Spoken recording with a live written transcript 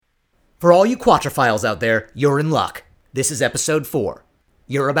For all you quatrophiles out there, you're in luck. This is episode 4.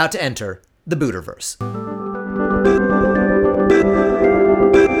 You're about to enter the Buterverse.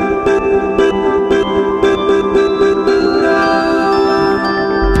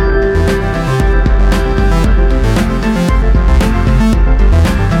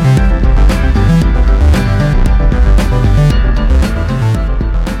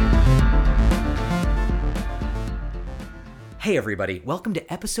 Hey everybody, welcome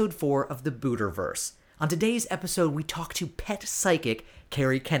to episode 4 of the Buterverse. On today's episode, we talk to pet psychic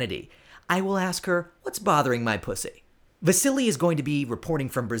Carrie Kenady. I will ask her, what's bothering my pussy? Vasily is going to be reporting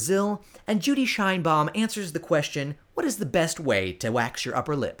from Brazil, and Judy Scheinbaum answers the question, what is the best way to wax your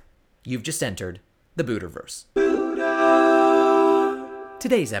upper lip? You've just entered the Buterverse.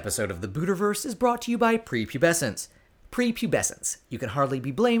 Today's episode of the Buterverse is brought to you by prepubescence. Prepubescence. You can hardly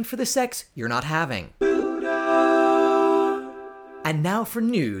be blamed for the sex you're not having. And now for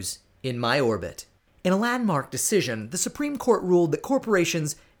news in my orbit. In a landmark decision, the Supreme Court ruled that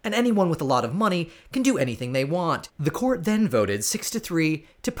corporations and anyone with a lot of money can do anything they want. The court then voted 6-3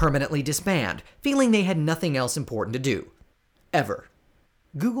 to permanently disband, feeling they had nothing else important to do. Ever.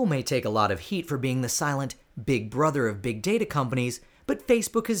 Google may take a lot of heat for being the silent big brother of big data companies, but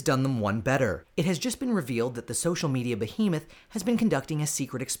Facebook has done them one better. It has just been revealed that the social media behemoth has been conducting a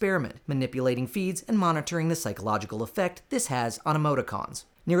secret experiment, manipulating feeds and monitoring the psychological effect this has on emoticons.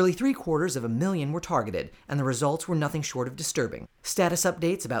 Nearly 750,000 were targeted, and the results were nothing short of disturbing. Status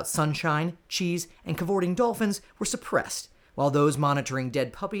updates about sunshine, cheese, and cavorting dolphins were suppressed, while those monitoring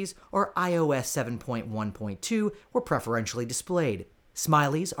dead puppies or iOS 7.1.2 were preferentially displayed.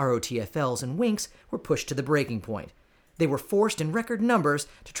 Smileys, ROTFLs, and winks were pushed to the breaking point. They were forced in record numbers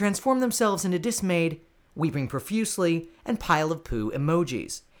to transform themselves into dismayed, weeping profusely, and pile of poo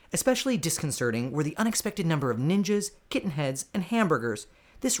emojis. Especially disconcerting were the unexpected number of ninjas, kitten heads, and hamburgers.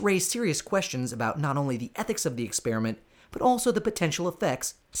 This raised serious questions about not only the ethics of the experiment, but also the potential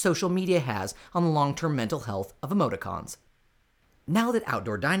effects social media has on the long-term mental health of emoticons. Now that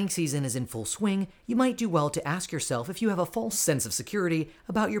outdoor dining season is in full swing, you might do well to ask yourself if you have a false sense of security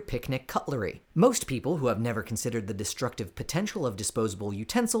about your picnic cutlery. Most people who have never considered the destructive potential of disposable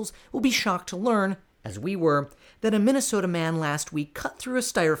utensils will be shocked to learn, as we were, that a Minnesota man last week cut through a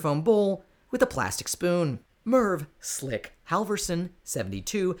styrofoam bowl with a plastic spoon. Merv Slick Halverson,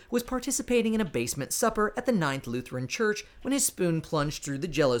 72, was participating in a basement supper at the 9th Lutheran Church when his spoon plunged through the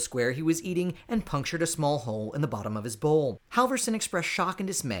jello square he was eating and punctured a small hole in the bottom of his bowl. Halverson expressed shock and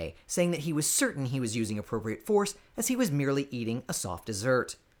dismay, saying that he was certain he was using appropriate force as he was merely eating a soft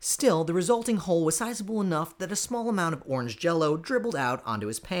dessert. Still, the resulting hole was sizable enough that a small amount of orange jello dribbled out onto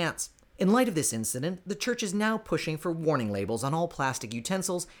his pants. In light of this incident, the church is now pushing for warning labels on all plastic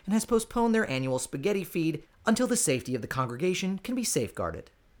utensils and has postponed their annual spaghetti feed until the safety of the congregation can be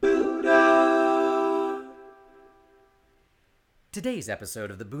safeguarded. Today's episode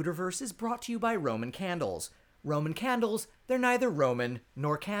of the Buterverse is brought to you by Roman candles. Roman candles, they're neither Roman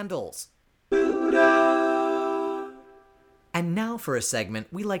nor candles. And now for a segment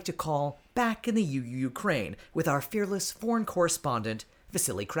we like to call Back in the Ukraine with our fearless foreign correspondent,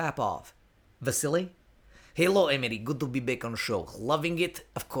 Vasily Krapov. Vasily? Hello, Emery. Good to be back on the show. Loving it,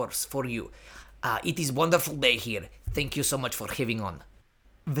 of course, for you. It is a wonderful day here. Thank you so much for having on.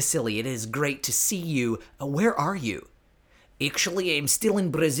 Vasily, it is great to see you. Where are you? Actually, I'm still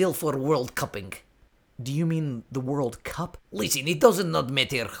in Brazil for World Cupping. Do you mean the World Cup? Listen, it does not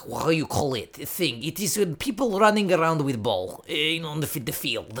matter how you call it. Thing. It is people running around with ball on the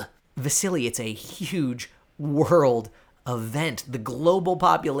field. Vasily, it's a huge world event. The global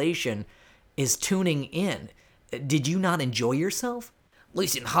population is tuning in. Did you not enjoy yourself?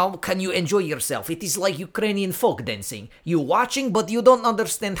 Listen, how can you enjoy yourself? It is like Ukrainian folk dancing. You're watching, but you don't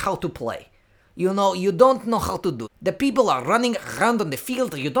understand how to play. You don't know how to do. The people are running around on the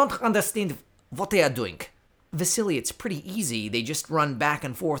field. You don't understand what they are doing. Vasily, it's pretty easy. They just run back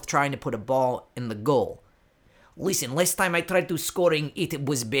and forth trying to put a ball in the goal. Listen, last time I tried to scoring, it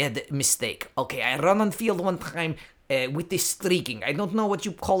was bad mistake. Okay, I ran on field one time with this streaking. I don't know what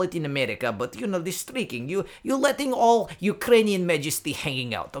you call it in America, but this streaking. You letting all Ukrainian majesty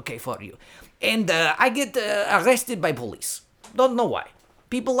hanging out, okay, for you. And I get arrested by police. Don't know why.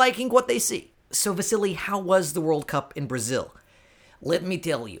 People liking what they see. So, Vasily, how was the World Cup in Brazil? Let me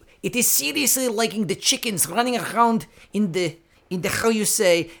tell you, it is seriously liking the chickens running around in the how you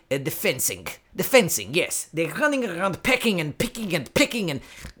say, the fencing. The fencing, yes. They're running around pecking and picking and picking and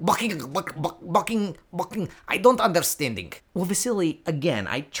bucking. I don't understanding. Well, Vasily, again,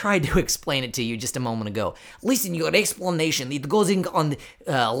 I tried to explain it to you just a moment ago. Listen, your explanation, it goes on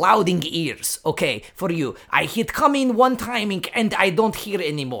louding ears, okay, for you. I hit come in one timing and I don't hear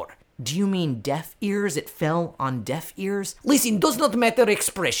anymore. Do you mean deaf ears? It fell on deaf ears? Listen, does not matter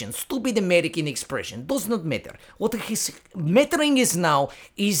expression. Stupid American expression. Does not matter. What is mattering is now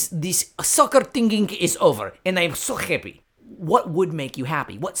is this soccer thinking is over. And I'm so happy. What would make you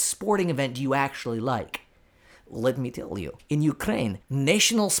happy? What sporting event do you actually like? Let me tell you. In Ukraine,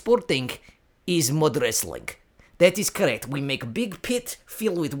 national sporting is mud wrestling. That is correct. We make a big pit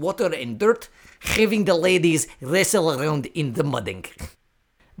filled with water and dirt, having the ladies wrestle around in the mudding.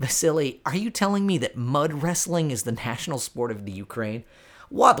 Vasily, are you telling me that mud wrestling is the national sport of the Ukraine?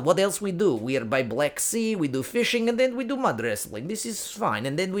 What else we do? We are by Black Sea, we do fishing, and then we do mud wrestling. This is fine.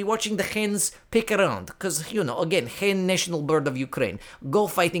 And then we watching the hens pick around. Because, again, hen national bird of Ukraine. Go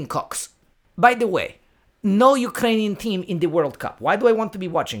fighting cocks. By the way, no Ukrainian team in the World Cup. Why do I want to be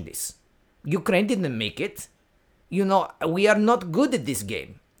watching this? Ukraine didn't make it. We are not good at this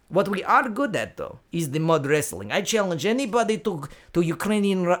game. What we are good at, though, is the mud wrestling. I challenge anybody to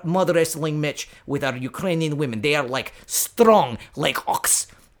Ukrainian mud wrestling match with our Ukrainian women. They are like strong, like ox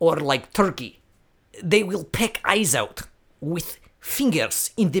or like turkey. They will peck eyes out with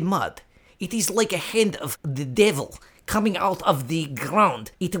fingers in the mud. It is like a hand of the devil coming out of the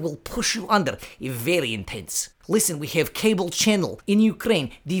ground. It will push you under. Very intense. Listen, we have cable channel in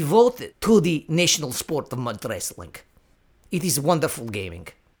Ukraine devoted to the national sport of mud wrestling. It is wonderful gaming.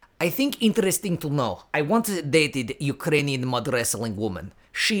 I think interesting to know, I once dated Ukrainian mud wrestling woman.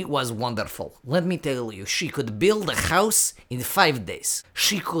 She was wonderful. Let me tell you, she could build a house in 5 days.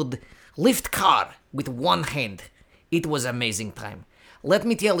 She could lift car with one hand. It was amazing time. Let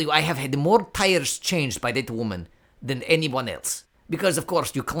me tell you, I have had more tires changed by that woman than anyone else. Because of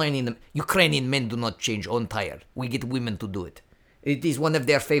course, Ukrainian men do not change on tire. We get women to do it. It is one of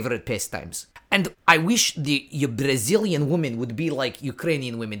their favorite pastimes. And I wish the Brazilian women would be like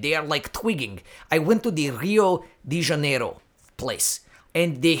Ukrainian women. They are like twigging. I went to the Rio de Janeiro place,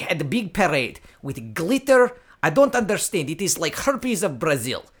 and they had a big parade with glitter. I don't understand. It is like herpes of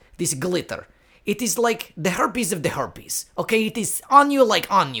Brazil, this glitter. It is like the herpes of the herpes. Okay, it is on you like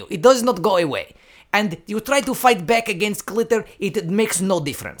on you. It does not go away. And you try to fight back against glitter, it makes no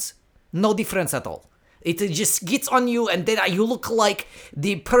difference. No difference at all. It just gets on you, and then you look like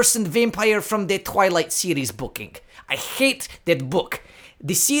the person vampire from the Twilight series booking. I hate that book.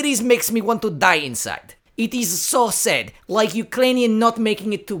 The series makes me want to die inside. It is so sad, like Ukrainian not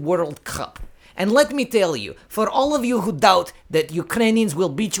making it to World Cup. And let me tell you, for all of you who doubt that Ukrainians will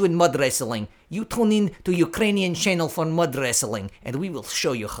beat you in mud wrestling, you tune in to Ukrainian channel for mud wrestling, and we will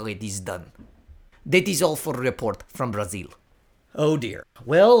show you how it is done. That is all for report from Brazil. Oh dear.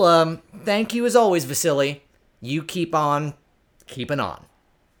 Well, thank you as always, Vasily. You keep on keeping on.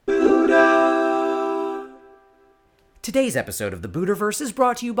 Today's episode of the Buterverse is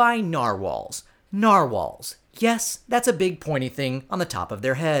brought to you by narwhals. Narwhals. Yes, that's a big pointy thing on the top of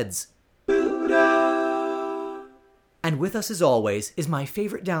their heads. And with us as always is my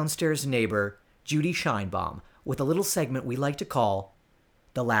favorite downstairs neighbor, Judy Scheinbaum, with a little segment we like to call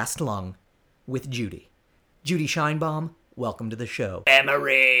The Last Lung with Judy. Judy Scheinbaum, welcome to the show.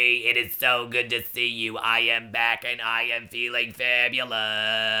 Emery, it is so good to see you. I am back and I am feeling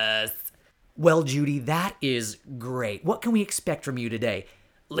fabulous. Well, Judy, that is great. What can we expect from you today?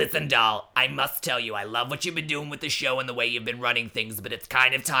 Listen, doll, I must tell you, I love what you've been doing with the show and the way you've been running things, but it's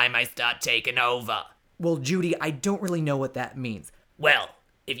kind of time I start taking over. Well, Judy, I don't really know what that means. Well,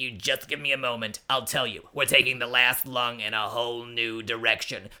 if you just give me a moment, I'll tell you. We're taking The Last Lung in a whole new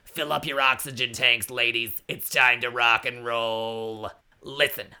direction. Fill up your oxygen tanks, ladies. It's time to rock and roll.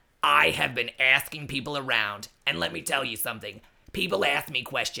 Listen, I have been asking people around, and let me tell you something. People ask me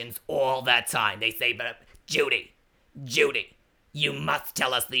questions all that time. They say, but Judy, you must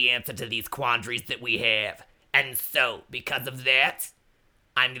tell us the answer to these quandaries that we have. And so, because of that,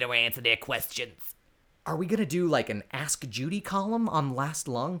 I'm going to answer their questions. Are we gonna do like an Ask Judy column on Last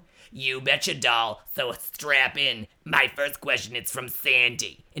Lung? You betcha, doll, so strap in. My first question is from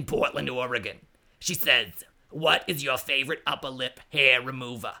Sandy in Portland, Oregon. She says, what is your favorite upper lip hair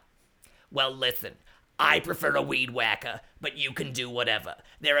remover? Well, listen, I prefer a weed whacker, but you can do whatever.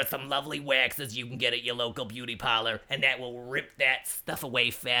 There are some lovely waxes you can get at your local beauty parlor, and that will rip that stuff away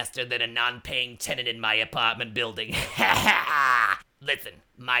faster than a non-paying tenant in my apartment building. Ha ha! Listen,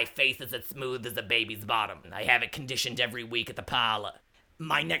 my face is as smooth as a baby's bottom. I have it conditioned every week at the parlor.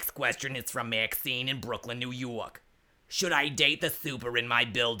 My next question is from Maxine in Brooklyn, New York. Should I date the super in my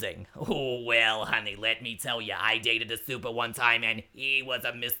building? Oh, well, honey, let me tell you, I dated a super one time and he was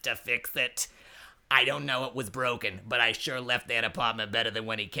a Mr. Fix-It. I don't know it was broken, but I sure left that apartment better than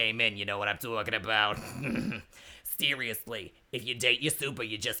when he came in, you know what I'm talking about. Seriously, if you date your super,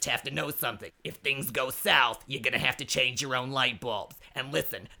 you just have to know something. If things go south, you're gonna have to change your own light bulbs. And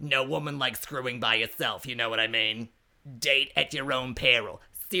listen, no woman likes screwing by herself, you know what I mean? Date at your own peril.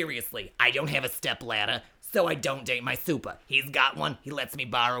 Seriously, I don't have a stepladder, so I don't date my super. He's got one, he lets me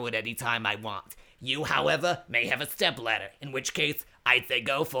borrow it any time I want. You, however, may have a stepladder, in which case, I'd say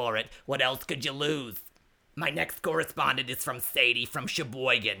go for it. What else could you lose? My next correspondent is from Sadie from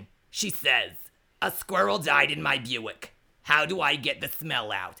Sheboygan. She says, a squirrel died in my Buick. How do I get the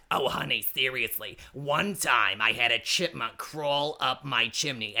smell out? Oh, honey, seriously. One time I had a chipmunk crawl up my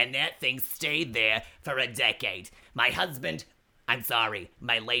chimney, and that thing stayed there for a decade. My late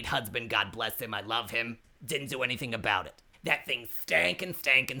husband, God bless him, I love him, didn't do anything about it. That thing stank and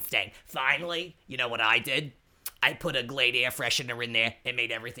stank and stank. Finally, you know what I did? I put a Glade air freshener in there and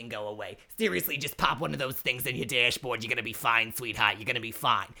made everything go away. Seriously, just pop one of those things in your dashboard. You're gonna be fine, sweetheart. You're gonna be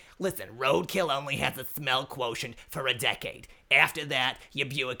fine. Listen, roadkill only has a smell quotient for a decade. After that, your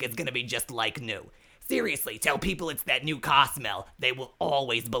Buick is gonna be just like new. Seriously, tell people it's that new car smell. They will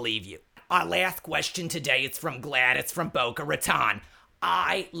always believe you. Our last question today is from Gladys from Boca Raton.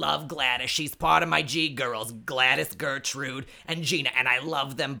 I love Gladys. She's part of my G girls, Gladys, Gertrude, and Gina, and I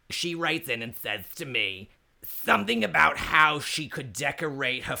love them. She writes in and says to me, something about how she could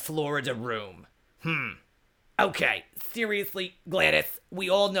decorate her Florida room. Okay, seriously, Gladys, we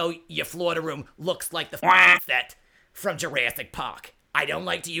all know your Florida room looks like the set from Jurassic Park. I don't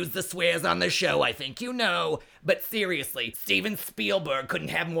like to use the swears on the show, I think you know, but seriously, Steven Spielberg couldn't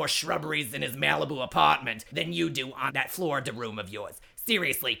have more shrubberies in his Malibu apartment than you do on that Florida room of yours.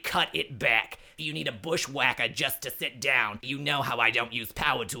 Seriously, cut it back. You need a bushwhacker just to sit down. You know how I don't use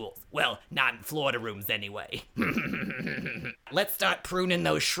power tools. Well, not in Florida rooms anyway. Let's start pruning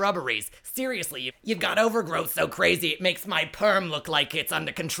those shrubberies. Seriously, you've got overgrowth so crazy it makes my perm look like it's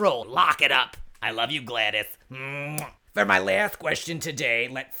under control. Lock it up. I love you, Gladys. For my last question today,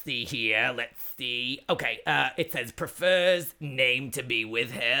 let's see here. Okay, it says prefers name to be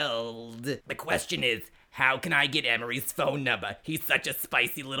withheld. The question is, how can I get Emery's phone number? He's such a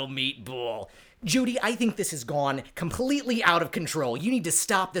spicy little meatball. Judy, I think this has gone completely out of control. You need to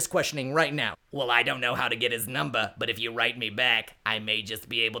stop this questioning right now. Well, I don't know how to get his number, but if you write me back, I may just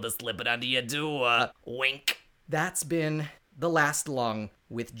be able to slip it under your door. Wink. That's been The Last Lung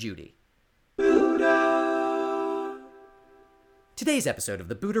with Judy. Today's episode of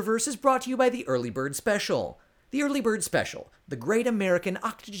the Buterverse is brought to you by the Early Bird Special. The Early Bird Special, the Great American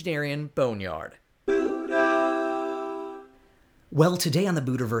Octogenarian Boneyard. Well, today on the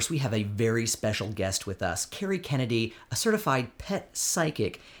Buterverse, we have a very special guest with us. Carrie Kenady, a certified pet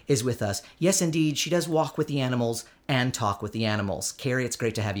psychic, is with us. Yes, indeed, she does walk with the animals and talk with the animals. Carrie, it's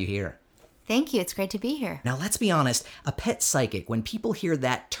great to have you here. Thank you. It's great to be here. Now, let's be honest. A pet psychic, when people hear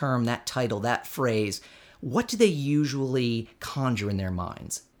that term, that title, that phrase, what do they usually conjure in their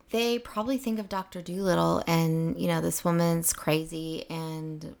minds? They probably think of Dr. Dolittle and, this woman's crazy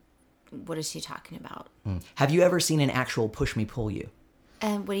and what is she talking about? Have you ever seen an actual Push Me Pull You?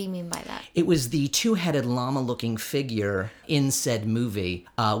 And what do you mean by that? It was the two-headed llama-looking figure in said movie,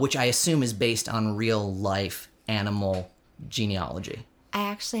 which I assume is based on real-life animal genealogy. I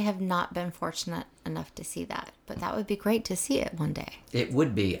actually have not been fortunate enough to see that, but that would be great to see it one day. It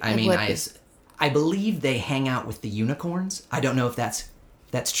would be. I believe they hang out with the unicorns. I don't know if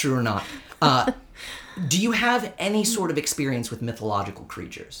that's true or not. Do you have any sort of experience with mythological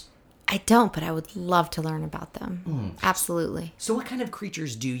creatures? I don't, but I would love to learn about them. Absolutely. So what kind of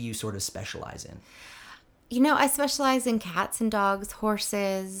creatures do you sort of specialize in? I specialize in cats and dogs,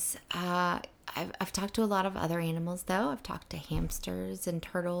 horses. I've talked to a lot of other animals, though. I've talked to hamsters and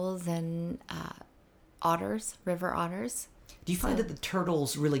turtles and otters, river otters. Do you find that the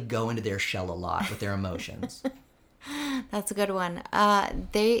turtles really go into their shell a lot with their emotions? That's a good one.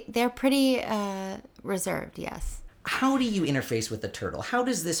 They're pretty reserved, yes. How do you interface with the turtle? How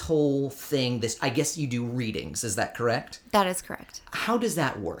does this whole thing, I guess you do readings, is that correct? That is correct. How does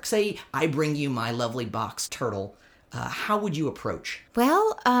that work? Say I bring you my lovely box turtle. How would you approach?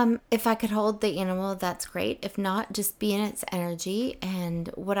 Well, if I could hold the animal, that's great. If not, just be in its energy. And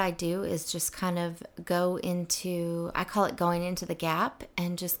what I do is just kind of I call it going into the gap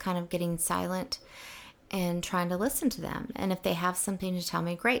and just kind of getting silent and trying to listen to them. And if they have something to tell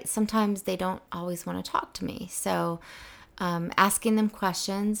me, great. Sometimes they don't always want to talk to me. So asking them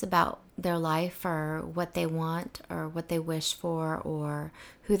questions about their life or what they want or what they wish for or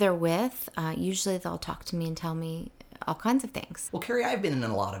who they're with, usually they'll talk to me and tell me all kinds of things. Well, Carrie, I've been in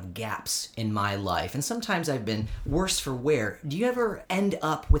a lot of gaps in my life, and sometimes I've been worse for wear. Do you ever end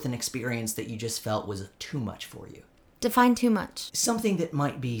up with an experience that you just felt was too much for you? Define too much. Something that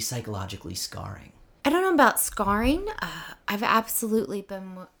might be psychologically scarring. I don't know about scarring. I've absolutely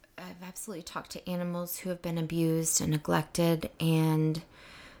talked to animals who have been abused and neglected, and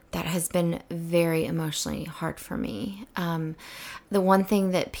that has been very emotionally hard for me. The one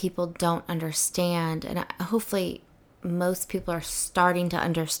thing that people don't understand, and hopefully most people are starting to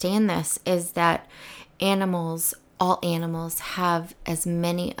understand this, is that all animals have as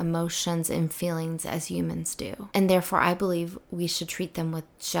many emotions and feelings as humans do. And therefore, I believe we should treat them with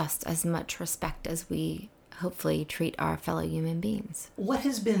just as much respect as we hopefully treat our fellow human beings. What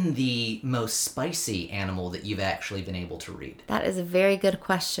has been the most spicy animal that you've actually been able to read? That is a very good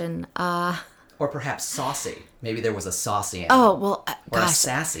question. Or perhaps saucy. Maybe there was a saucy animal. Oh, well, or gosh. a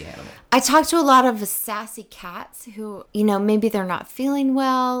sassy animal. I talk to a lot of sassy cats who, maybe they're not feeling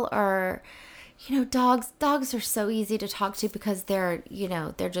well, or, dogs are so easy to talk to because they're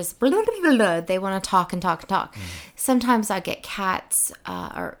just blah, blah, blah, blah. They want to talk and talk and talk. Sometimes I get cats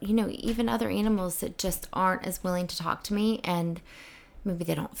or, even other animals that just aren't as willing to talk to me, and maybe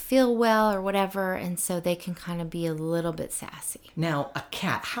they don't feel well or whatever, and so they can kind of be a little bit sassy. Now, a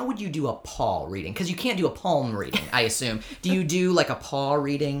cat, how would you do a paw reading? Because you can't do a palm reading, I assume. Do you do like a paw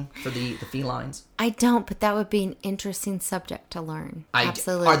reading for the felines? I don't, but that would be an interesting subject to learn.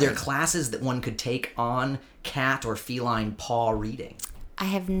 Absolutely. Are there classes that one could take on cat or feline paw reading? I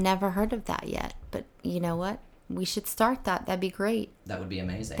have never heard of that yet, but you know what? We should start that. That'd be great. That would be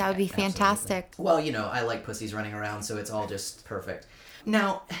amazing. That would be fantastic. Well, I like pussies running around, so it's all just perfect.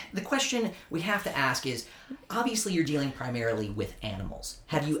 Now, the question we have to ask is, obviously you're dealing primarily with animals.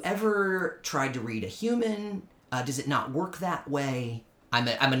 Have you ever tried to read a human? Does it not work that way? I'm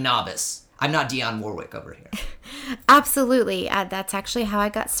a novice. I'm not Dionne Warwick over here. Absolutely. That's actually how I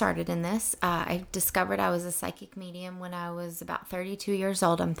got started in this. I discovered I was a psychic medium when I was about 32 years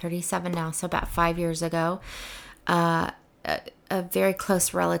old. I'm 37 now, so about 5 years ago. A very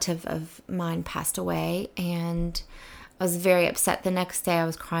close relative of mine passed away, and I was very upset. The next day I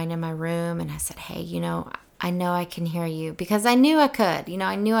was crying in my room, and I said, hey, I know I can hear you, because I knew I could.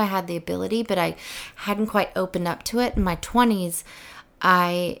 I knew I had the ability, but I hadn't quite opened up to it. In my 20s,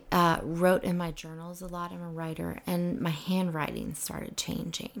 I wrote in my journals a lot. I'm a writer, and my handwriting started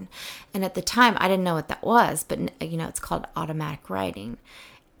changing. And at the time, I didn't know what that was, but, it's called automatic writing.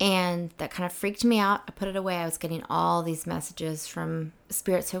 And that kind of freaked me out. I put it away. I was getting all these messages from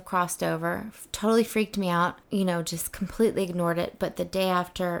spirits who have crossed over. Totally freaked me out. Just completely ignored it. But the day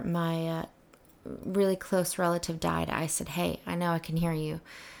after my really close relative died, I said, hey, I know I can hear you.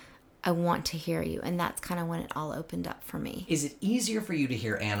 I want to hear you. And that's kind of when it all opened up for me. Is it easier for you to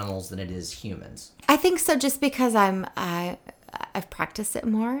hear animals than it is humans? I think so, just because I've practiced it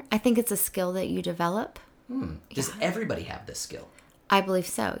more. I think it's a skill that you develop. Does everybody have this skill? I believe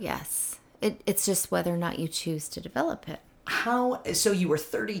so, yes. It's just whether or not you choose to develop it. So you were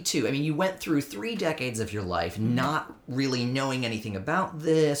 32. I mean, you went through 3 decades of your life not really knowing anything about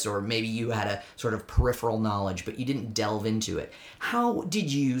this, or maybe you had a sort of peripheral knowledge, but you didn't delve into it. How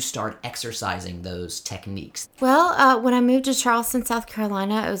did you start exercising those techniques? Well, when I moved to Charleston, South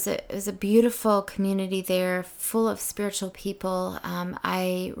Carolina, it was a beautiful community there, full of spiritual people.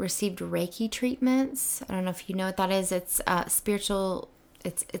 I received Reiki treatments. I don't know if you know what that is. It's spiritual.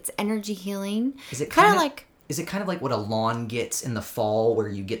 It's energy healing. Is it kind of like? Is it kind of like what a lawn gets in the fall, where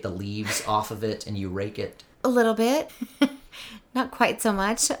you get the leaves off of it and you rake it? A little bit. Not quite so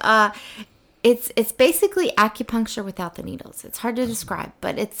much. It's basically acupuncture without the needles. It's hard to describe,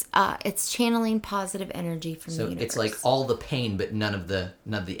 but it's channeling positive energy from the universe. So it's like all the pain, but none of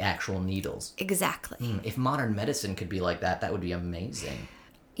the actual needles. Exactly. If modern medicine could be like that, that would be amazing.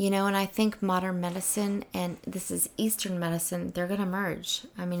 And I think modern medicine, and this is Eastern medicine, they're going to merge.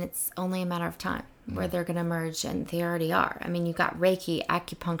 I mean, it's only a matter of time where they're going to merge, and they already are. I mean, you got Reiki,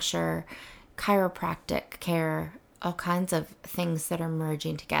 acupuncture, chiropractic care, all kinds of things that are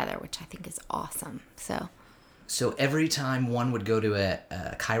merging together, which I think is awesome. So every time one would go to a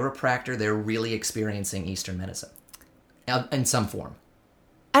chiropractor, they're really experiencing Eastern medicine in some form.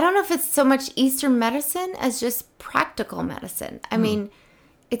 I don't know if it's so much Eastern medicine as just practical medicine. I mean,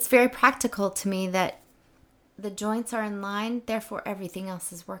 it's very practical to me that the joints are in line, therefore everything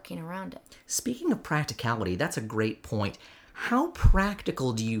else is working around it. Speaking of practicality, that's a great point. How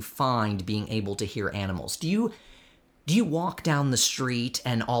practical do you find being able to hear animals? Do you walk down the street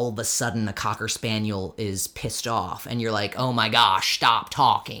and all of a sudden a Cocker Spaniel is pissed off and you're like, oh my gosh, stop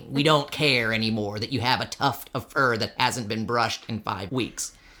talking. We don't care anymore that you have a tuft of fur that hasn't been brushed in 5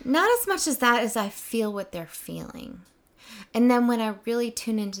 weeks? Not as much as that, as I feel what they're feeling. And then when I really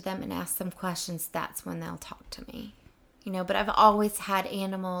tune into them and ask them questions, that's when they'll talk to me. But I've always had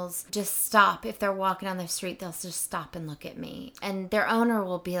animals just stop. If they're walking on the street, they'll just stop and look at me. And their owner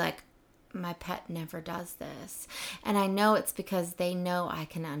will be like, my pet never does this. And I know it's because they know I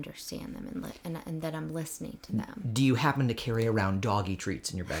can understand them and that I'm listening to them. Do you happen to carry around doggy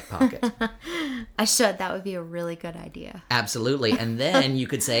treats in your back pocket? I should. That would be a really good idea. Absolutely. And then you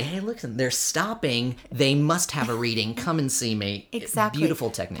could say, hey, look, they're stopping. They must have a reading. Come and see me. Exactly. Beautiful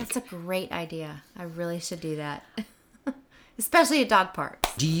technique. That's a great idea. I really should do that. Especially at dog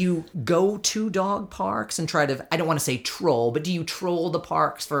parks. Do you go to dog parks and try to, I don't want to say troll, but do you troll the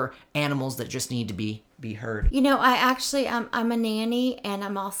parks for animals that just need to be heard? You know, I actually, I'm a nanny, and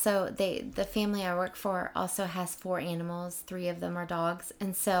I'm also, the family I work for also has 4 animals. 3 of them are dogs.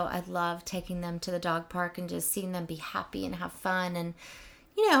 And so I love taking them to the dog park and just seeing them be happy and have fun. And,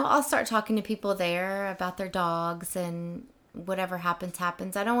 you know, I'll start talking to people there about their dogs, and whatever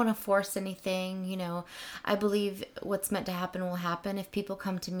happens. I don't want to force anything. You know, I believe what's meant to happen will happen. If people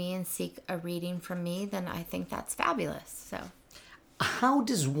come to me and seek a reading from me, then I think that's fabulous. So how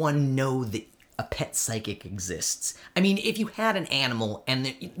does one know that a pet psychic exists? I mean, if you had an animal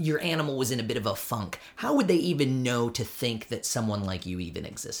and your animal was in a bit of a funk, how would they even know to think that someone like you even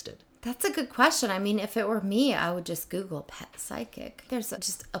existed? That's a good question. I mean, if it were me, I would just Google pet psychic. There's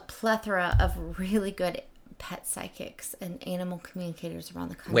just a plethora of really good pet psychics and animal communicators around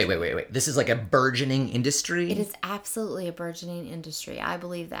the country. Wait. This is like a burgeoning industry? It is absolutely a burgeoning industry. I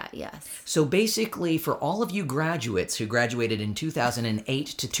believe that, yes. So basically, for all of you graduates who graduated in 2008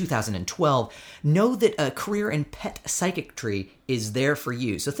 to 2012, know that a career in pet psychicry is there for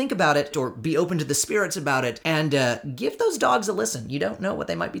you. So think about it, or be open to the spirits about it, and give those dogs a listen. You don't know what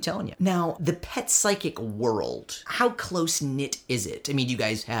they might be telling you. Now, the pet psychic world, how close-knit is it? I mean, do you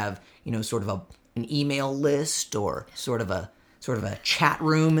guys have, sort of an email list, or sort of a chat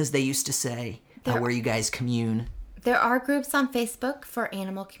room, as they used to say, where you guys commune? There are groups on Facebook for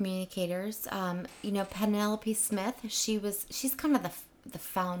animal communicators. Penelope Smith, she's kind of the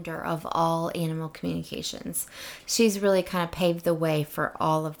founder of all animal communications. She's really kind of paved the way for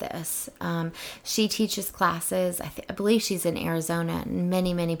all of this. She teaches classes. I believe she's in Arizona, and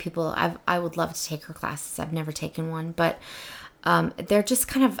many people. I would love to take her classes. I've never taken one, but they're just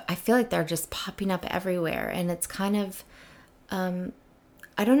kind of, I feel like they're just popping up everywhere, and it's kind of,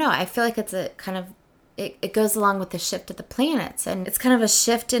 I don't know, I feel like it's a kind of, it goes along with the shift of the planets, and it's kind of a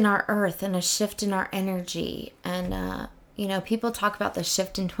shift in our earth and a shift in our energy. And, people talk about the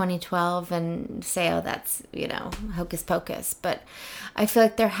shift in 2012 and say, oh, that's, hocus pocus. But I feel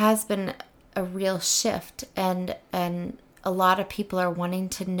like there has been a real shift, and a lot of people are wanting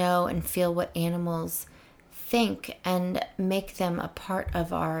to know and feel what animals think and make them a part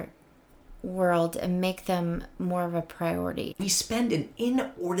of our world and make them more of a priority. We spend an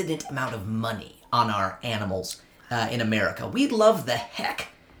inordinate amount of money on our animals in America. We love the heck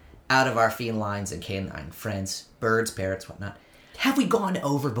out of our felines and canine friends, birds, parrots, whatnot. Have we gone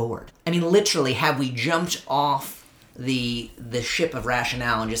overboard? I mean, literally, have we jumped off the ship of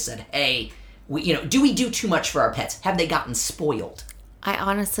rationale and just said, hey, do we do too much for our pets? Have they gotten spoiled? I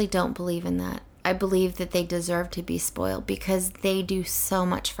honestly don't believe in that. I believe that they deserve to be spoiled because they do so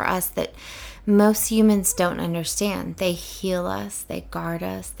much for us that most humans don't understand. They heal us, they guard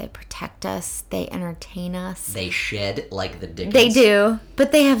us, they protect us, they entertain us. They shed like the Dickens. They do,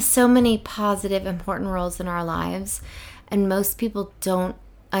 but they have so many positive, important roles in our lives, and most people don't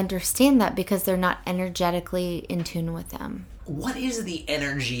understand that because they're not energetically in tune with them. What is the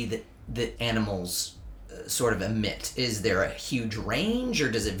energy that animals sort of emit? Is there a huge range,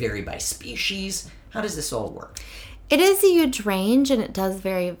 or does it vary by species? How does this all work? It is a huge range, and it does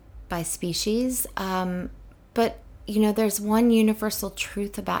vary by species. But, there's one universal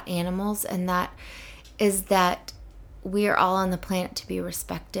truth about animals, and that is that we are all on the planet to be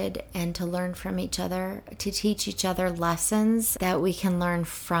respected and to learn from each other, to teach each other lessons that we can learn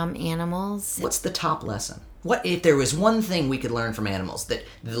from animals. What's the top lesson? What if there was one thing we could learn from animals that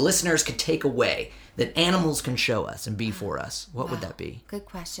the listeners could take away, that animals can show us and be for us? What would that be? Good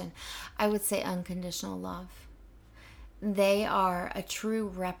question. I would say unconditional love. They are a true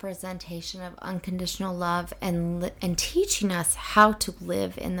representation of unconditional love and teaching us how to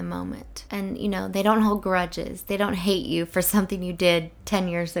live in the moment. And, they don't hold grudges. They don't hate you for something you did 10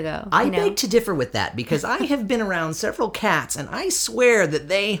 years ago. I beg to differ with that, because I have been around several cats, and I swear that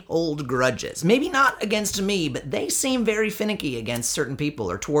they hold grudges. Maybe not against me, but they seem very finicky against certain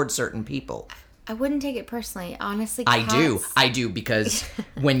people or towards certain people. I wouldn't take it personally. Honestly, cats... I do, because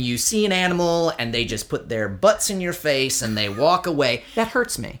when you see an animal and they just put their butts in your face and they walk away, that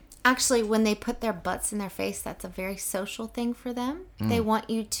hurts me. Actually, when they put their butts in their face, that's a very social thing for them. They want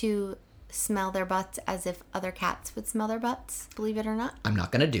you to smell their butts as if other cats would smell their butts, believe it or not. I'm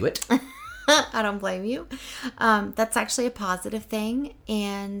not going to do it. I don't blame you. That's actually a positive thing.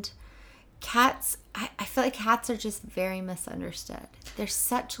 And, Cats, I feel like cats are just very misunderstood. They're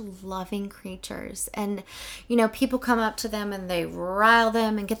such loving creatures. And, people come up to them and they rile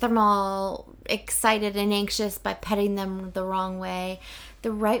them and get them all excited and anxious by petting them the wrong way.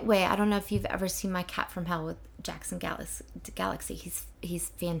 The right way, I don't know if you've ever seen My Cat from Hell with Jackson Galaxy.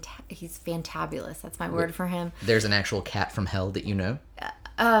 He's fantabulous. That's my word for him. There's an actual cat from hell that you know?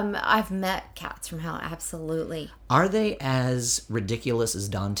 I've met cats from hell, absolutely. Are they as ridiculous as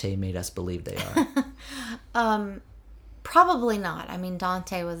Dante made us believe they are? Probably not. I mean,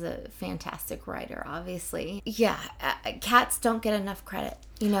 Dante was a fantastic writer, obviously. Yeah, cats don't get enough credit.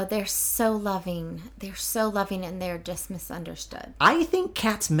 They're so loving. They're so loving, and they're just misunderstood. I think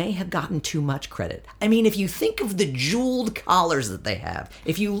cats may have gotten too much credit. I mean, if you think of the jeweled collars that they have,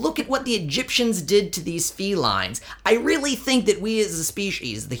 if you look at what the Egyptians did to these felines, I really think that we as a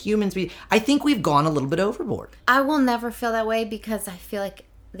species, the humans, I think we've gone a little bit overboard. I will never feel that way because I feel like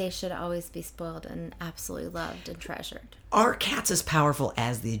they should always be spoiled and absolutely loved and treasured. Are cats as powerful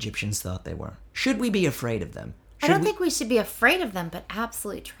as the Egyptians thought they were? Should we be afraid of them? I don't think we should be afraid of them, but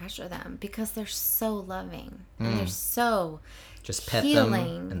absolutely treasure them because they're so loving and they're so just pet healing.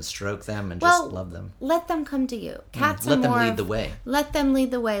 them and stroke them and just love them. Let them come to you. Cats let are them more lead the way. Let them lead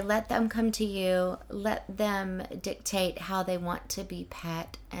the way. Let them come to you. Let them dictate how they want to be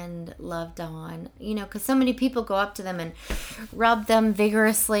pet and loved on. Because so many people go up to them and rub them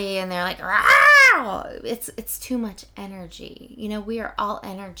vigorously and they're like, "Rawr!" It's too much energy. We are all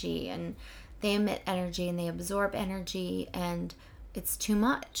energy, and they emit energy and they absorb energy, and it's too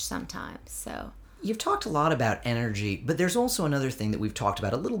much sometimes. So you've talked a lot about energy, but there's also another thing that we've talked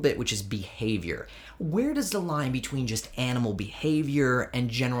about a little bit, which is behavior. Where does the line between just animal behavior and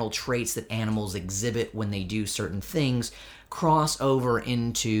general traits that animals exhibit when they do certain things cross over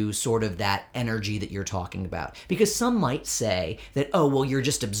into sort of that energy that you're talking about? Because some might say that, oh, well, you're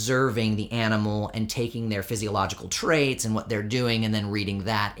just observing the animal and taking their physiological traits and what they're doing and then reading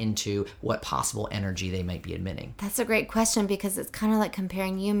that into what possible energy they might be emitting. That's a great question because it's kind of like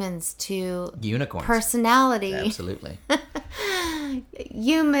comparing humans to unicorns. Personality. Absolutely.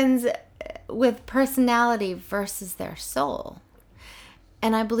 Humans with personality versus their soul.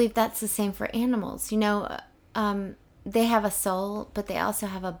 And I believe that's the same for animals. They have a soul, but they also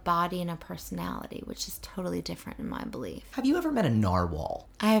have a body and a personality, which is totally different in my belief. Have you ever met a narwhal?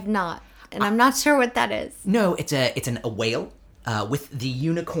 I have not, and I'm not sure what that is. No, it's a whale with the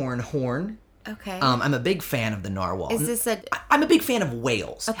unicorn horn. Okay. I'm a big fan of the narwhal. Is this I'm a big fan of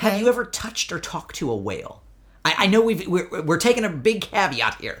whales. Okay. Have you ever touched or talked to a whale? I know we're taking a big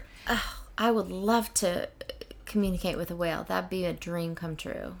caveat here. Oh, I would love to communicate with a whale. That'd be a dream come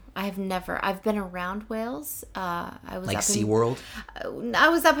true. I've been around whales. I was like up SeaWorld? I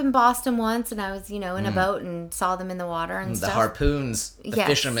was up in Boston once, and I was, in a boat and saw them in the water and stuff. The harpoons, the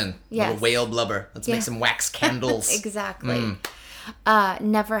fishermen, little whale blubber. Let's make some wax candles. Exactly.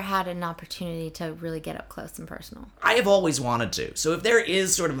 Never had an opportunity to really get up close and personal. I have always wanted to. So if there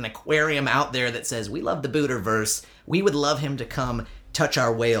is sort of an aquarium out there that says, we love the Buterverse, we would love him to come touch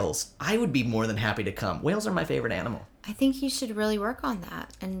our whales, I would be more than happy to come. Whales are my favorite animal. I think you should really work on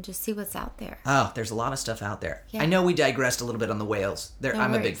that and just see what's out there. Oh, there's a lot of stuff out there. Yeah. I know we digressed a little bit on the whales.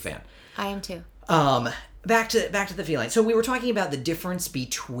 I'm a big fan. I am too. Back to the feline. So we were talking about the difference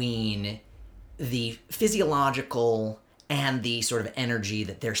between the physiological and the sort of energy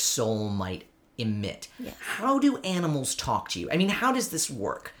that their soul might emit. Yes. How do animals talk to you? I mean, how does this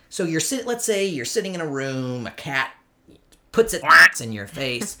work? So let's say you're sitting in a room, a cat puts its in your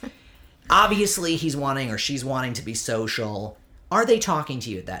face. Obviously, he's wanting or she's wanting to be social. Are they talking to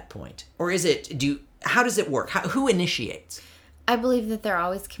you at that point? Or how does it work? Who initiates? I believe that they're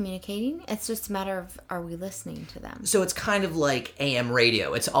always communicating. It's just a matter of, are we listening to them? So it's kind of like AM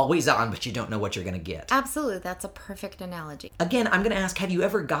radio. It's always on, but you don't know what you're going to get. Absolutely. That's a perfect analogy. Again, I'm going to ask, have you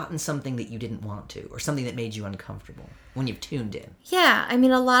ever gotten something that you didn't want to, or something that made you uncomfortable when you've tuned in? Yeah. I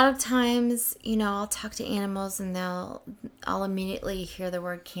mean, a lot of times, I'll talk to animals and I'll immediately hear the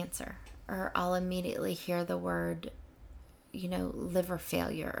word cancer, or I'll immediately hear the word, liver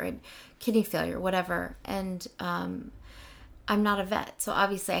failure or kidney failure, whatever. And, I'm not a vet, so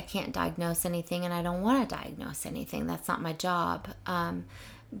obviously I can't diagnose anything, and I don't want to diagnose anything. That's not my job.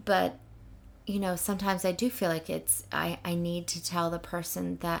 But, sometimes I do feel like I need to tell the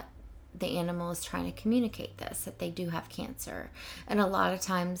person that the animal is trying to communicate this, that they do have cancer. And a lot of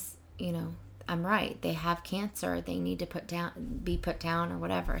times, I'm right. They have cancer. They need to be put down or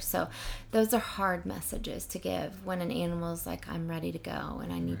whatever. So those are hard messages to give when an animal's like, I'm ready to go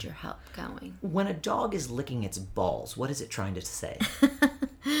and I need your help going. When a dog is licking its balls, what is it trying to say?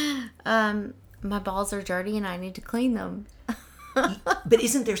 My balls are dirty and I need to clean them. But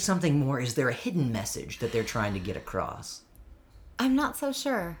isn't there something more? Is there a hidden message that they're trying to get across? I'm not so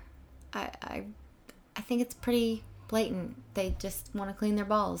sure. I think it's pretty blatant. They just want to clean their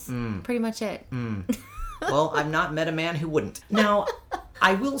balls. Pretty much it. Well, I've not met a man who wouldn't. Now,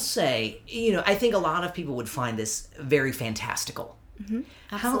 I will say, I think a lot of people would find this very fantastical. Mm-hmm.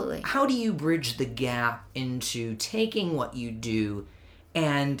 Absolutely. How do you bridge the gap into taking what you do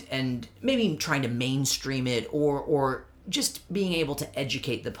and maybe trying to mainstream it or just being able to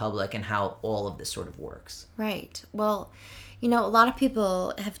educate the public and how all of this sort of works? Right. Well, a lot of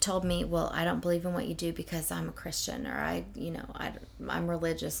people have told me, well, I don't believe in what you do because I'm a Christian, or I'm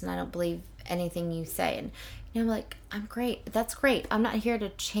religious and I don't believe anything you say. And I'm like, I'm great. That's great. I'm not here to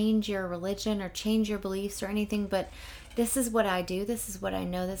change your religion or change your beliefs or anything, but this is what I do. This is what I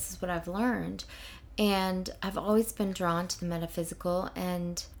know. This is what I've learned. And I've always been drawn to the metaphysical,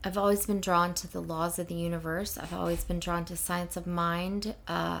 and I've always been drawn to the laws of the universe. I've always been drawn to science of mind.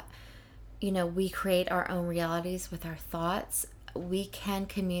 We create our own realities with our thoughts. We can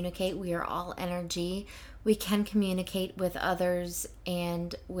communicate. We are all energy. We can communicate with others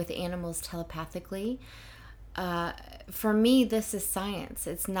and with animals telepathically. For me, this is science.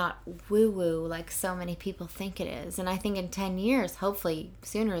 It's not woo-woo like so many people think it is. And I think in 10 years, hopefully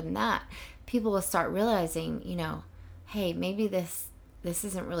sooner than that, people will start realizing, hey, maybe this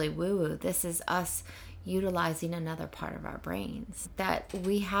isn't really woo-woo. This is us utilizing another part of our brains. That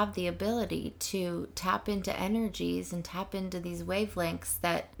we have the ability to tap into energies and tap into these wavelengths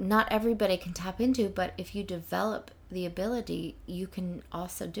that not everybody can tap into, but if you develop the ability, you can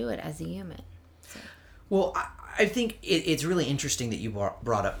also do it as a human. So. Well, I think it's really interesting that you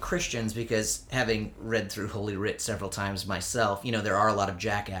brought up Christians, because having read through Holy Writ several times myself, there are a lot of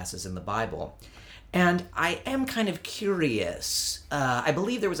jackasses in the Bible. And I am kind of curious. I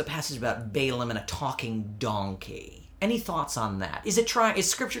believe there was a passage about Balaam and a talking donkey. Any thoughts on that? Is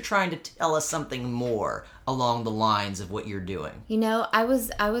Scripture trying to tell us something more along the lines of what you're doing? I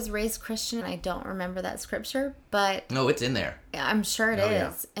was raised Christian. I don't remember that scripture, but no, it's in there. I'm sure it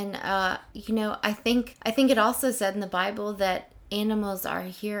is. Yeah. And I think it also said in the Bible that animals are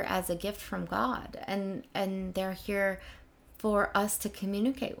here as a gift from God, and they're here for us to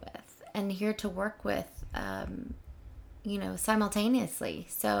communicate with and here to work with. Simultaneously.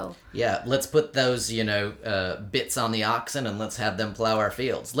 So yeah, let's put those, bits on the oxen and let's have them plow our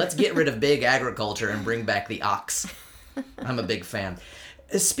fields. Let's get rid of big agriculture and bring back the ox. I'm a big fan.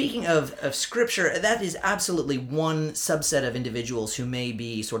 Speaking of scripture, that is absolutely one subset of individuals who may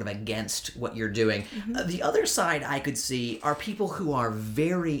be sort of against what you're doing. Mm-hmm. The other side I could see are people who are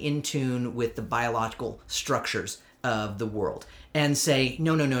very in tune with the biological structures of the world and say,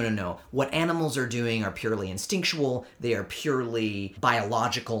 no. What animals are doing are purely instinctual. They are purely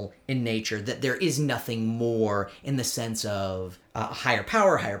biological in nature, that there is nothing more in the sense of higher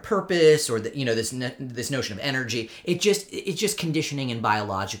power, higher purpose, or this notion of energy. It's just conditioning and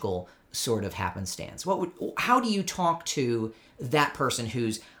biological sort of happenstance. How do you talk to that person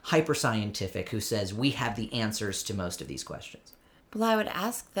who's hyper scientific, who says we have the answers to most of these questions? Well, I would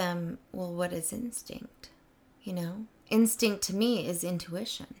ask them, well, what is instinct? Instinct to me is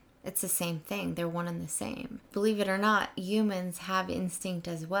intuition. It's the same thing. They're one and the same. Believe it or not, humans have instinct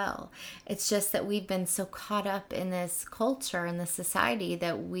as well. It's just that we've been so caught up in this culture and this society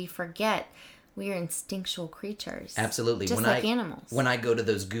that we forget we are instinctual creatures. Absolutely. Just like animals. When I go to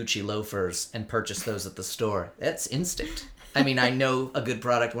those Gucci loafers and purchase those at the store, that's instinct. I mean, I know a good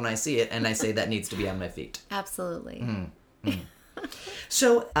product when I see it, and I say that needs to be on my feet. Absolutely.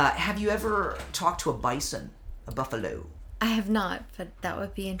 So, have you ever talked to a bison? A buffalo? I have not, but that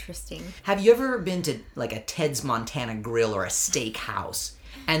would be interesting. Have you ever been to like a Ted's Montana Grill or a steakhouse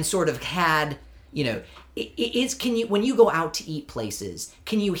and sort of had, when you go out to eat places,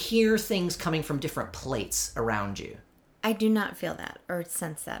 can you hear things coming from different plates around you? I do not feel that or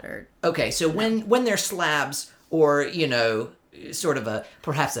sense that or. Okay, so when they're slabs or, sort of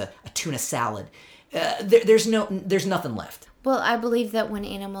perhaps a tuna salad, there's nothing left. Well, I believe that when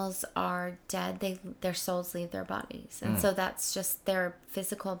animals are dead, their souls leave their bodies. And so that's just their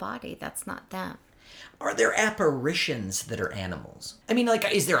physical body. That's not them. Are there apparitions that are animals? I mean,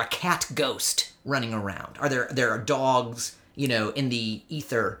 is there a cat ghost running around? Are there dogs, in the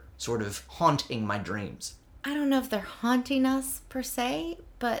ether sort of haunting my dreams? I don't know if they're haunting us per se,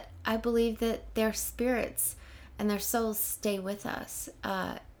 but I believe that their spirits and their souls stay with us,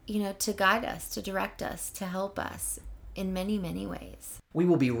 to guide us, to direct us, to help us. In many, many ways. We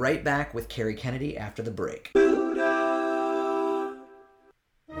will be right back with Carrie Kenady after the break.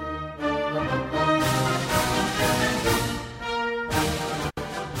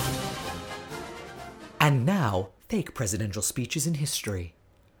 And now, fake presidential speeches in history.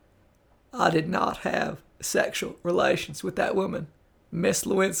 I did not have sexual relations with that woman, Miss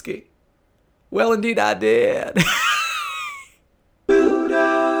Lewinsky. Well, indeed I did.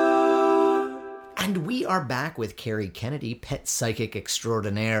 And we are back with Carrie Kenady, pet psychic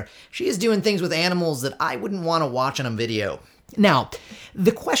extraordinaire. She is doing things with animals that I wouldn't want to watch on a video. Now,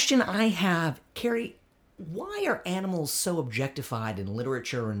 the question I have, Carrie, why are animals so objectified in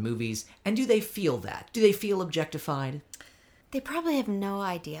literature and movies? And do they feel that? Do they feel objectified? They probably have no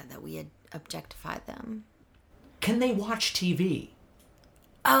idea that we objectify them. Can they watch TV?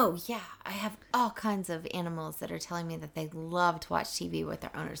 Oh, yeah. I have all kinds of animals that are telling me that they love to watch TV with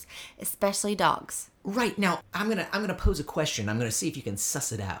their owners, especially dogs. Right. Now, I'm gonna pose a question. I'm gonna see if you can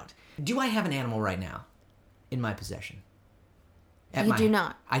suss it out. Do I have an animal right now in my possession? You do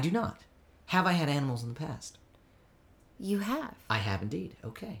not. I do not. Have I had animals in the past? You have. I have indeed.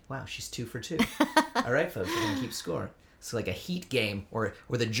 Okay. Wow, she's 2 for 2. All right, folks, we're gonna keep score. It's like a heat game or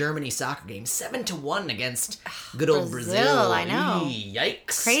the Germany soccer game, 7-1 against good old Brazil. I know.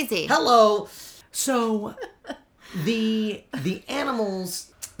 Yikes! Crazy. Hello. So the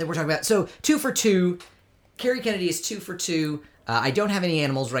animals that we're talking about. So 2 for 2. Carrie Kenady is 2 for 2. I don't have any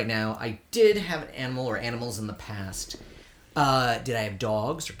animals right now. I did have an animal or animals in the past. Did I have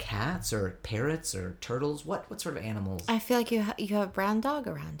dogs or cats or parrots or turtles? What sort of animals? I feel like you have a brown dog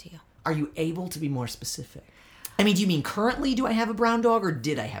around you. Are you able to be more specific? I mean, do you mean currently do I have a brown dog or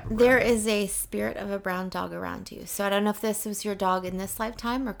did I have a brown dog? There is a spirit of a brown dog around you. So I don't know if this was your dog in this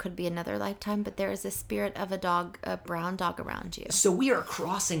lifetime or could be another lifetime, but there is a spirit of a brown dog around you. So we are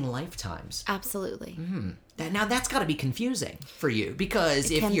crossing lifetimes. Absolutely. Now that's got to be confusing for you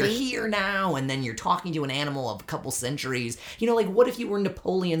because if you're here now and then you're talking to an animal of a couple centuries, like what if you were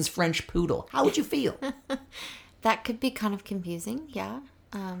Napoleon's French poodle? How would you feel? That could be kind of confusing, yeah.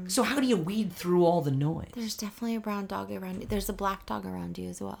 So how do you weed through all the noise? There's definitely a brown dog around you. There's a black dog around you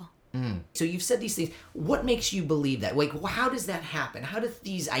as well. So you've said these things. What makes you believe that? Like, how does that happen? How do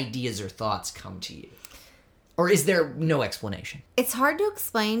these ideas or thoughts come to you? Or is there no explanation? It's hard to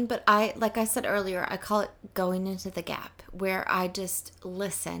explain, but like I said earlier, I call it going into the gap, where I just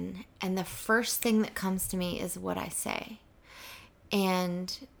listen, and the first thing that comes to me is what I say.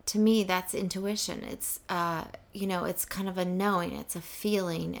 And to me, that's intuition. It's, it's kind of a knowing. It's a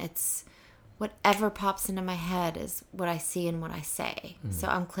feeling. It's whatever pops into my head is what I see and what I say. So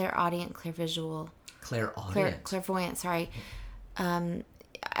I'm clairaudient, clairvisual. Clairvoyant, sorry.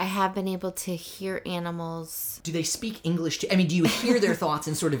 I have been able to hear animals. Do they speak English? Do you hear their thoughts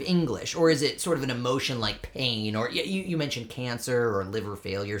in sort of English? Or is it sort of an emotion like pain? Or you mentioned cancer or liver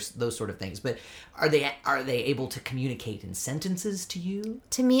failures, those sort of things. But are they able to communicate in sentences to you?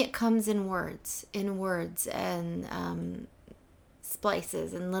 To me, it comes in words and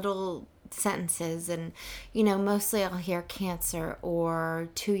splices and little sentences. And, mostly I'll hear cancer or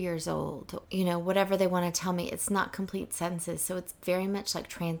 2 years old, whatever they want to tell me. It's not complete sentences. So it's very much like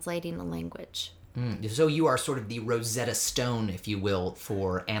translating a language. So you are sort of the Rosetta Stone, if you will,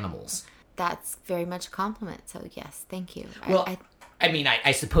 for animals. That's very much a compliment. So yes, thank you. Well,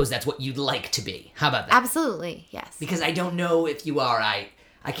 I suppose that's what you'd like to be. How about that? Absolutely, yes. Because I don't know if you are. I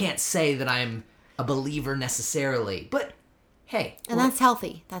can't say that I'm a believer necessarily, but hey. And that's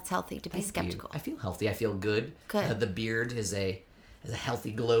healthy. That's healthy to be skeptical. I feel healthy. I feel good. Good. The beard has a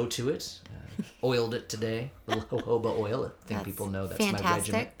healthy glow to it. Oiled it today. A little jojoba oil. I think people know that's fantastic. my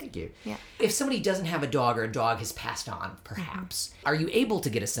regimen. Thank you. Yeah. If somebody doesn't have a dog or a dog has passed on, perhaps, are you able to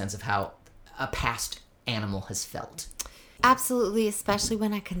get a sense of how a past animal has felt? Absolutely, especially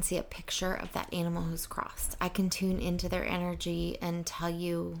when I can see a picture of that animal who's crossed. I can tune into their energy and tell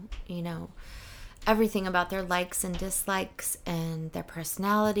you, everything about their likes and dislikes and their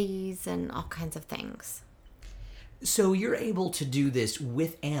personalities and all kinds of things. So you're able to do this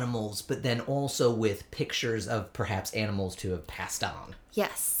with animals, but then also with pictures of perhaps animals to have passed on.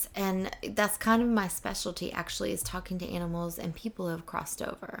 Yes, and that's kind of my specialty, actually, is talking to animals and people who have crossed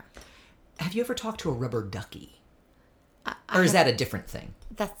over. Have you ever talked to a rubber ducky? Or is that a different thing?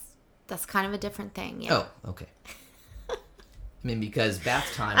 That's kind of a different thing, yeah. Oh, okay. Because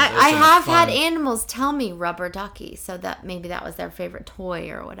bath time is I have fun. had animals tell me rubber ducky, so that maybe that was their favorite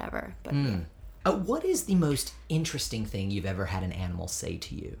toy or whatever. But yeah. What is the most interesting thing you've ever had an animal say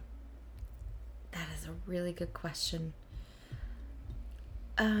to you? That is a really good question.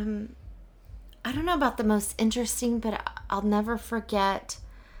 I don't know about the most interesting, but I'll never forget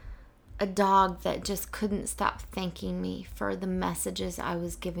a dog that just couldn't stop thanking me for the messages I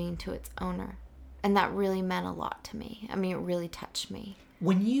was giving to its owner. And that really meant a lot to me. It really touched me.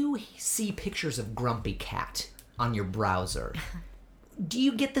 When you see pictures of Grumpy Cat on your browser, do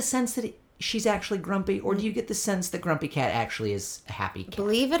you get the sense that she's actually grumpy, or do you get the sense that Grumpy Cat actually is a happy cat?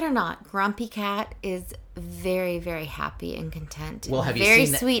 Believe it or not, Grumpy Cat is very, very happy and content. Well, have you very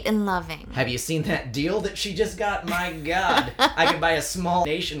seen that? sweet and loving. Have you seen that deal that she just got? My God, I could buy a small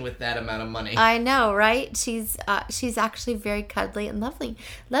nation with that amount of money. I know, right? She's actually very cuddly and loving.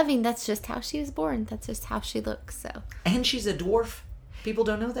 That's just how she was born. That's just how she looks. So. And she's a dwarf. People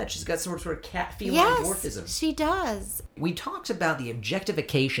don't know that. She's got sort of cat feline dwarfism. She does. We talked about the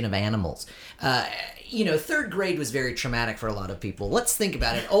objectification of animals. Third grade was very traumatic for a lot of people. Let's think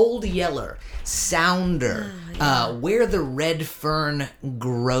about it. Old Yeller, Sounder, Where the Red Fern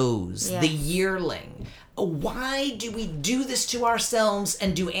Grows, Yes. The Yearling. Why do we do this to ourselves,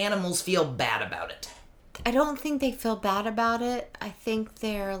 and do animals feel bad about it? I don't think they feel bad about it. I think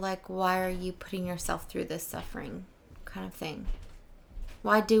they're like, why are you putting yourself through this suffering kind of thing?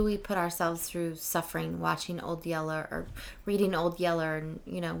 Why do we put ourselves through suffering watching Old Yeller or reading Old Yeller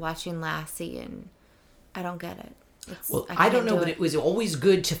and, watching Lassie? And I don't get it. I don't know, but it was always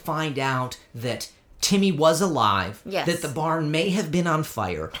good to find out that Timmy was alive, Yes. that the barn may have been on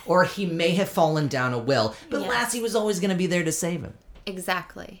fire, or he may have fallen down a well, but Yes. Lassie was always going to be there to save him.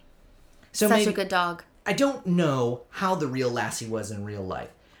 Exactly. So Such maybe, a good dog. I don't know how the real Lassie was in real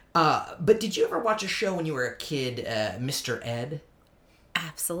life, but did you ever watch a show when you were a kid, Mr. Ed?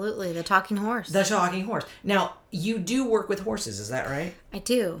 Absolutely. The talking horse. The Talking Horse. Now, you do work with horses, is that right? I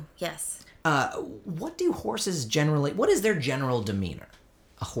do. Yes. What do horses generally, what is their general demeanor?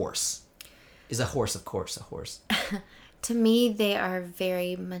 A horse. Is a horse, of course, a horse. To me, they are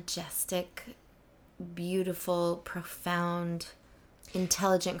very majestic, beautiful, profound,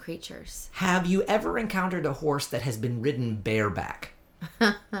 intelligent creatures. Have you ever encountered a horse that has been ridden bareback?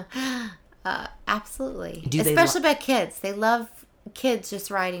 Absolutely. Do they Especially by kids. They love kids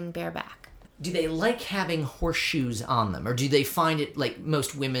just riding bareback. Do they like having horseshoes on them? Or do they find it, like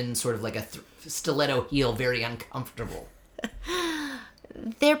most women, sort of like a stiletto heel, very uncomfortable?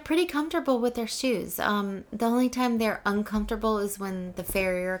 They're pretty comfortable with their shoes. The only time they're uncomfortable is when the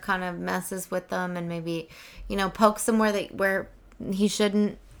farrier kind of messes with them and maybe, pokes them where he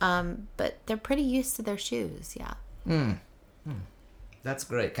shouldn't. But they're pretty used to their shoes, yeah. That's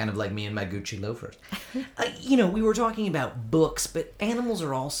great. Kind of like me and my Gucci loafers. We were talking about books, but animals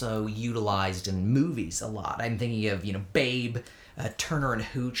are also utilized in movies a lot. I'm thinking of, Babe, Turner and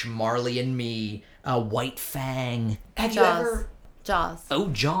Hooch, Marley and Me, White Fang. Have you ever... Jaws. Oh,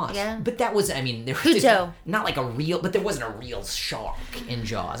 Jaws. Yeah. But that was, there was Cujo. not like but there wasn't a real shark in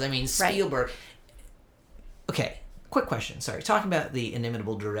Jaws. Spielberg. Right. Okay, quick question. Sorry. Talking about the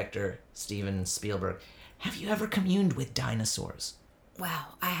inimitable director, Steven Spielberg. Have you ever communed with dinosaurs? Wow,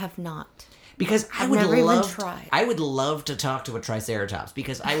 I have not. Because I've never even tried. I would love to talk to a Triceratops,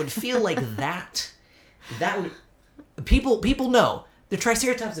 because I would feel like that would... People know the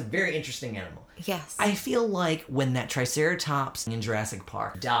Triceratops is a very interesting animal. Yes. I feel like when that Triceratops in Jurassic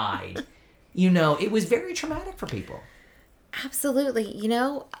Park died, it was very traumatic for people. Absolutely.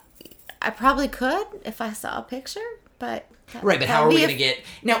 I probably could if I saw a picture, but... Right, but how are we going to get...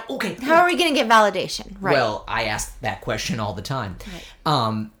 Now, okay. How are we going to get validation? Right. Well, I ask that question all the time.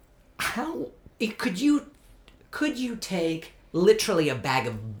 Right. Could you take literally a bag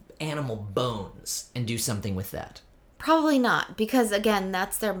of animal bones and do something with that? Probably not, because again,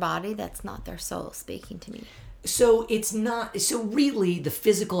 that's their body, that's not their soul speaking to me. So it's not... So really, the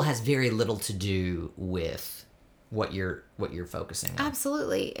physical has very little to do with what you're focusing on.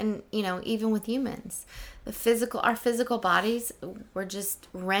 Absolutely. And, even with humans, our physical bodies, we're just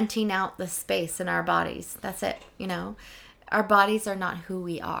renting out the space in our bodies. That's it, Our bodies are not who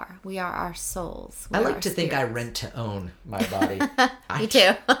we are. We are our souls. I like to think I rent to own my body. Me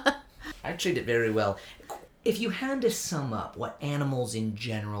too. I treat it very well. If you had to sum up what animals in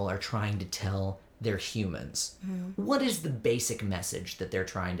general are trying to tell their humans, what is the basic message that they're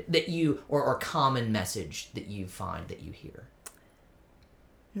trying to, or common message that you find that you hear?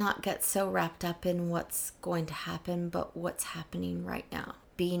 Not get so wrapped up in what's going to happen, but what's happening right now.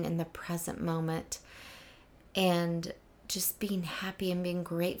 Being in the present moment and just being happy and being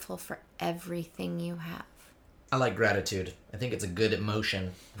grateful for everything you have. I like gratitude. I think it's a good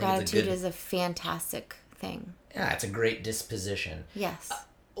emotion. Gratitude is a fantastic thing. Yeah, it's a great disposition. Yes.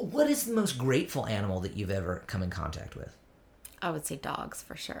 What is the most grateful animal that you've ever come in contact with? I would say dogs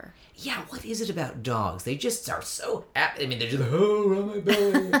for sure. Yeah, what is it about dogs? They just are so happy. They're just like, oh, on my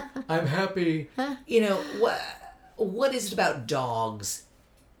belly. I'm happy. What is it about dogs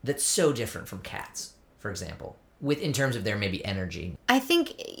that's so different from cats, for example, in terms of their maybe energy? I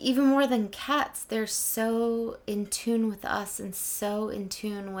think even more than cats, they're so in tune with us and so in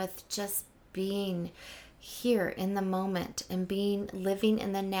tune with just being here in the moment and living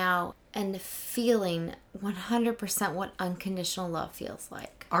in the now and feeling 100% what unconditional love feels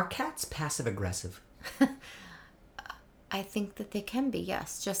like. Are cats passive aggressive? I think that they can be,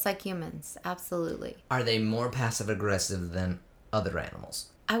 yes, just like humans. Absolutely. Are they more passive aggressive than other animals?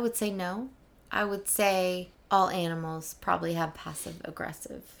 I would say no. I would say all animals probably have passive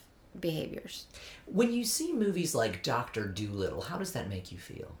aggressive behaviors. When you see movies like Dr. Dolittle, how does that make you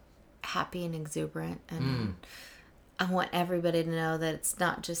feel? Happy and exuberant. And I want everybody to know that it's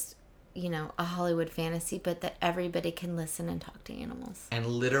not just, a Hollywood fantasy, but that everybody can listen and talk to animals. And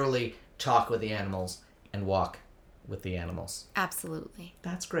literally talk with the animals and walk with the animals. Absolutely.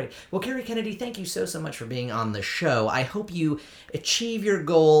 That's great. Well, Carrie Kenady, thank you so much for being on the show. I hope you achieve your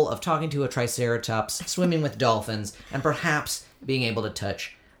goal of talking to a triceratops, swimming with dolphins, and perhaps being able to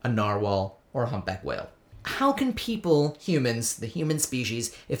touch a narwhal or a humpback whale. How can people, humans, the human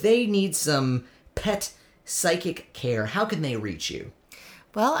species, if they need some pet psychic care, how can they reach you?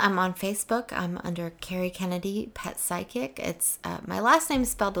 Well, I'm on Facebook. I'm under Carrie Kenady, Pet Psychic. It's my last name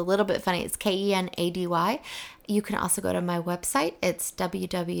is spelled a little bit funny. It's Kenady. You can also go to my website. It's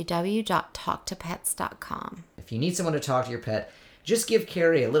www.talktopets.com. If you need someone to talk to your pet, just give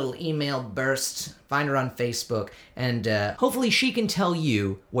Carrie a little email burst, find her on Facebook, and hopefully she can tell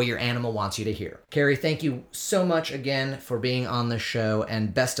you what your animal wants you to hear. Carrie, thank you so much again for being on the show,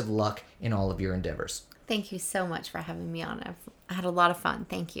 and best of luck in all of your endeavors. Thank you so much for having me on. I had a lot of fun.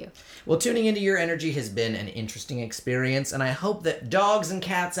 Thank you. Well, tuning into your energy has been an interesting experience, and I hope that dogs and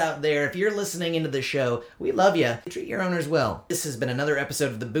cats out there, if you're listening into the show, we love you. Treat your owners well. This has been another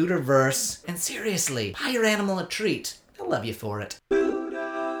episode of the Buterverse, and seriously, buy your animal a treat. They'll love you for it.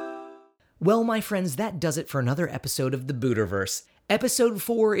 Well, my friends, that does it for another episode of the Buterverse. Episode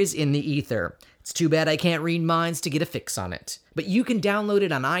 4 is in the ether. It's too bad I can't read minds to get a fix on it. But you can download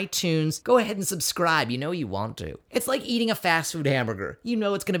it on iTunes. Go ahead and subscribe. You know you want to. It's like eating a fast food hamburger. You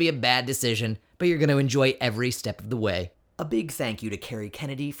know it's going to be a bad decision, but you're going to enjoy every step of the way. A big thank you to Carrie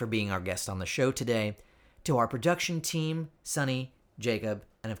Kenady for being our guest on the show today. To our production team, Sunny, Jacob,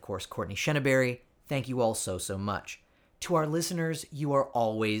 and of course Courtney Shenaberry, thank you all so much. To our listeners, you are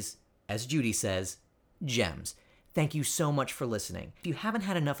always, as Judy says, gems. Thank you so much for listening. If you haven't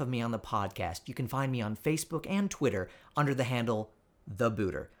had enough of me on the podcast, you can find me on Facebook and Twitter under the handle The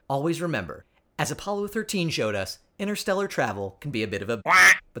Buter. Always remember, as Apollo 13 showed us, interstellar travel can be a bit of a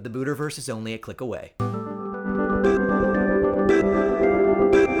but the Buterverse is only a click away.